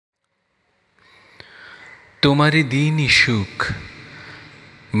তোমারে দিনই সুখ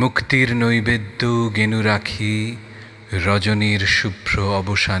মুক্তির নৈবেদ্য গেনু রাখি রজনীর শুভ্র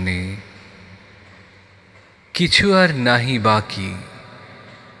অবসানে। কিছু আর নাহি বাকি,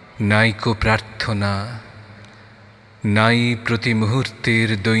 নাইকো প্রার্থনা, নাই প্রতি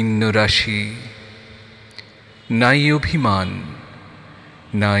মুহূর্তের দৈন্য রাশি, নাই অভিমান,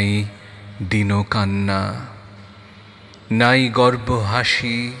 নাই দীন কান্না, নাই গর্ব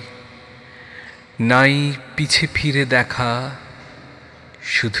হাসি, নাই পিছে ফিরে দেখা,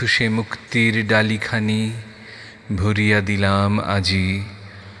 শুধু সে মুক্তির ডালিখানি ভরিয়া দিলাম আজি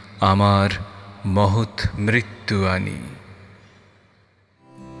আমার মহৎ মৃত্যু আনি।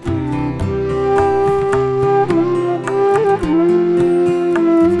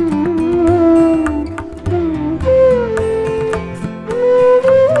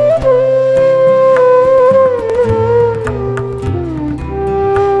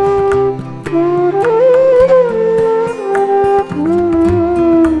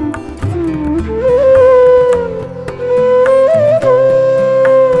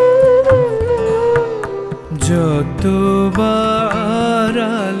 যতবার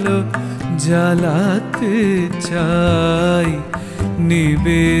আলো জ্বালাতে চাই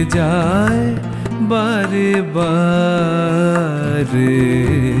নিবে যায় বারে বারে।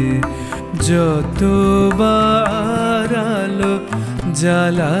 যতবার আলো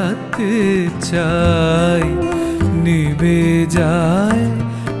জ্বালাতে চাই নিবে যায়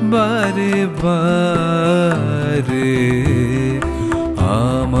বারে বারে।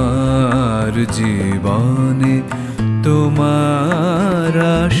 আমার জীবনে তোমার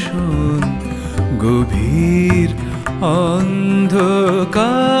আসন গভীর অন্ধকারে।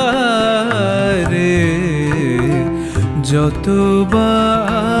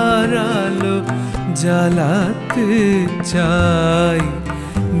 যতবার আলো জ্বালাতে চাই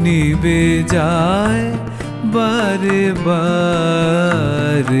নিবে যায় বারে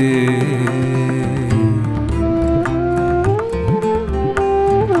বারে।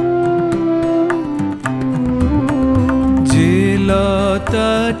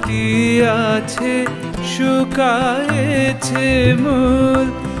 লতাটি আছে শুকায়েছে মূল,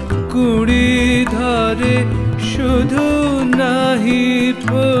 কুড়ি ধরে শুধু নাহি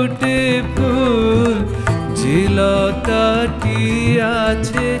ফোটে ফুল। যে লতাটি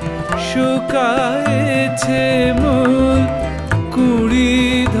আছে শুকায়েছে মূল, কুড়ি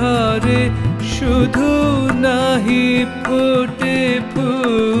ধরে শুধু নাহি ফোটে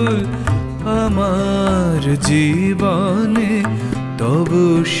ফুল। আমার জীবনে তবু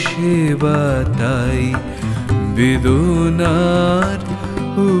সেবা তাই বেদনার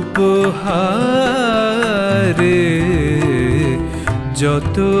উপহারে।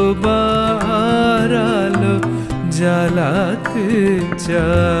 যতবার আলো জ্বালাতে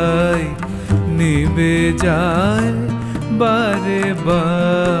চাই নিবে যায় বারে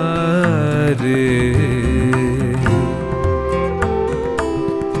বারে।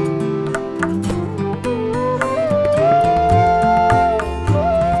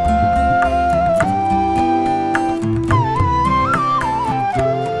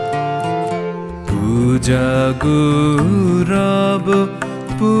 জাগরব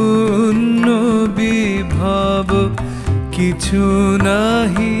পূর্ণ বিভব কিছু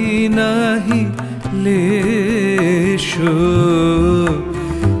নাহি নাহি লেশ।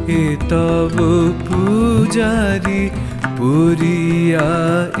 এ তব পূজারি পড়িয়া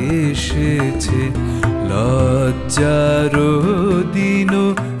এসেছে লজ্জার দিন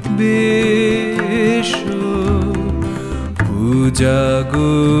বেশ। পূজা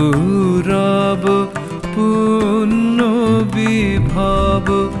গৌরব পূর্ণ বিভব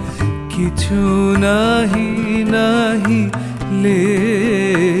কিছু নাহি নাহি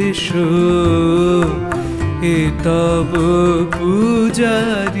লেশ। এ তব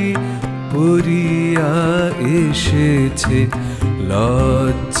পূজারি পড়িয়া এসেছে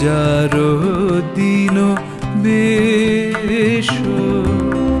লজ্জার দিন বেশ।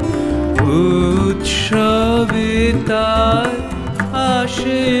 উৎসবে তার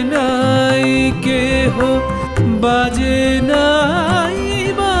আসে নাই কেহ, বাজে নাই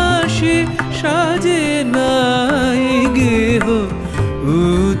বাঁশি, সাজে নাই গেহ।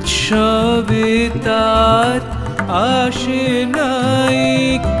 উৎসবে তার আসে নাই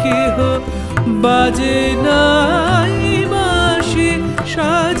কেহ, বাজে নাই বাঁশি,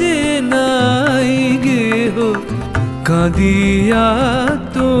 সাজে নাই গেহ। কাঁদিয়া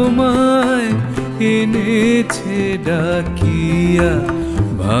তোমায় এনেছে ডাকিয়া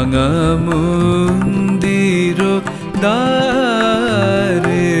ভাঙা মন্দির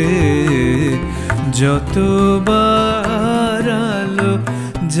দ্বারে। যতবার আলো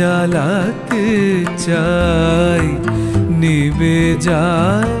জ্বালাতে চাই, নিবে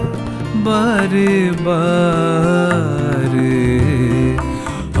যায় বারে বারে।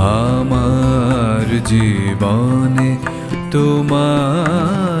 আমার জীবনে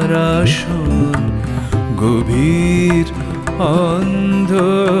তোমার আসন, গভীর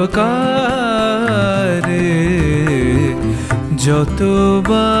অন্ধকারে।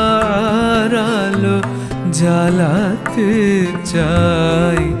 যতবার আলো জ্বালাতে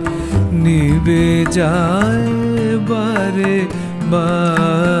চাই, নিবে যায় বারে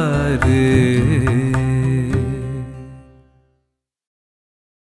বারে।